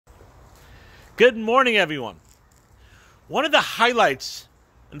Good morning, everyone. One of the highlights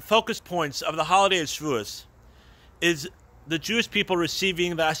and focus points of the holiday of Shavuos is the Jewish people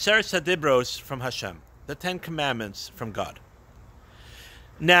receiving the Aseret Hadibros from Hashem, the 10 Commandments from God.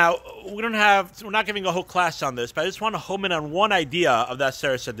 Now, we're not giving a whole class on this, but I just want to home in on one idea of the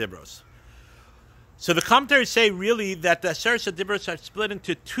Aseret Hadibros. So the commentaries say really that the Aseret Hadibros are split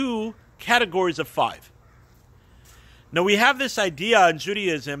into two categories of 5. Now, we have this idea in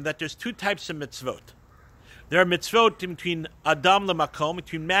Judaism that there's two types of mitzvot. There are mitzvot between Adam lemakom,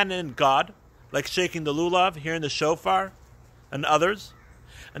 between man and God, like shaking the lulav, hearing the shofar, and others.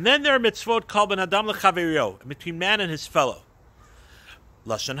 And then there are mitzvot called ben Adam lechaverio, between man and his fellow.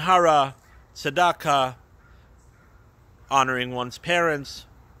 Lashon hara, tzedakah, honoring one's parents,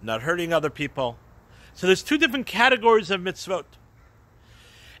 not hurting other people. So there's two different categories of mitzvot.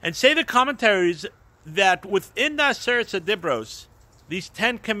 And say the commentaries that within the Aseret Hadibros, these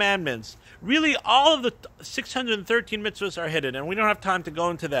 10 commandments, really all of the 613 mitzvahs are hidden, and we don't have time to go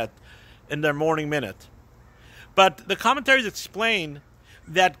into that in their morning minute. But the commentaries explain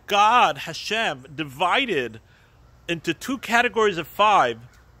that God, Hashem, divided into two categories of 5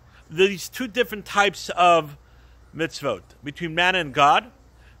 these two different types of mitzvot. Between man and God,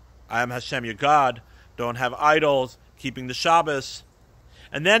 I am Hashem your God, don't have idols, keeping the Shabbos.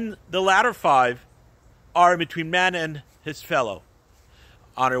 And then the latter 5 are between man and his fellow.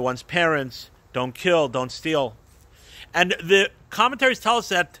 Honor one's parents, don't kill, don't steal. And the commentaries tell us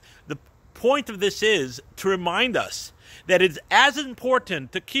that the point of this is to remind us that it's as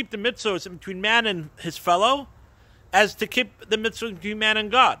important to keep the mitzvahs between man and his fellow as to keep the mitzvahs between man and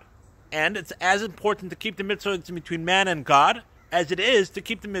God. And it's as important to keep the mitzvahs between man and God as it is to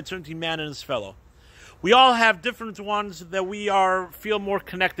keep the mitzvahs between man and his fellow. We all have different ones that we feel more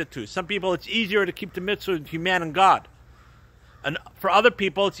connected to. Some people, it's easier to keep the mitzvahs between man and God. And for other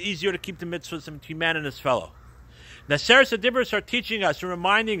people, it's easier to keep the mitzvahs between man and his fellow. The Aseret Hadibros are teaching us and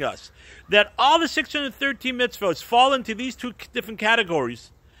reminding us that all the 613 mitzvahs fall into these two different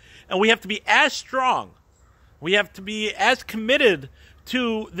categories. And we have to be as strong. We have to be as committed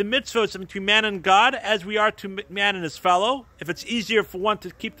to the mitzvahs between man and God as we are to man and his fellow. If it's easier for one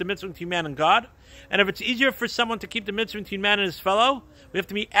to keep the mitzvah between man and God, and if it's easier for someone to keep the mitzvah between man and his fellow, we have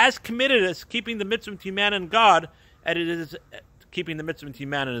to be as committed as keeping the mitzvah between man and God as it is keeping the mitzvah between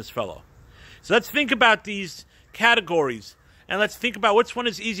man and his fellow. So let's think about these categories, and let's think about which one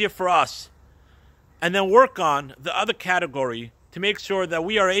is easier for us, and then work on the other category to make sure that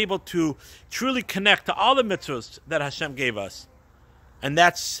we are able to truly connect to all the mitzvahs that Hashem gave us. And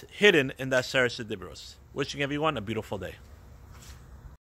that's hidden in the Aseret Hadibros. Wishing everyone a beautiful day.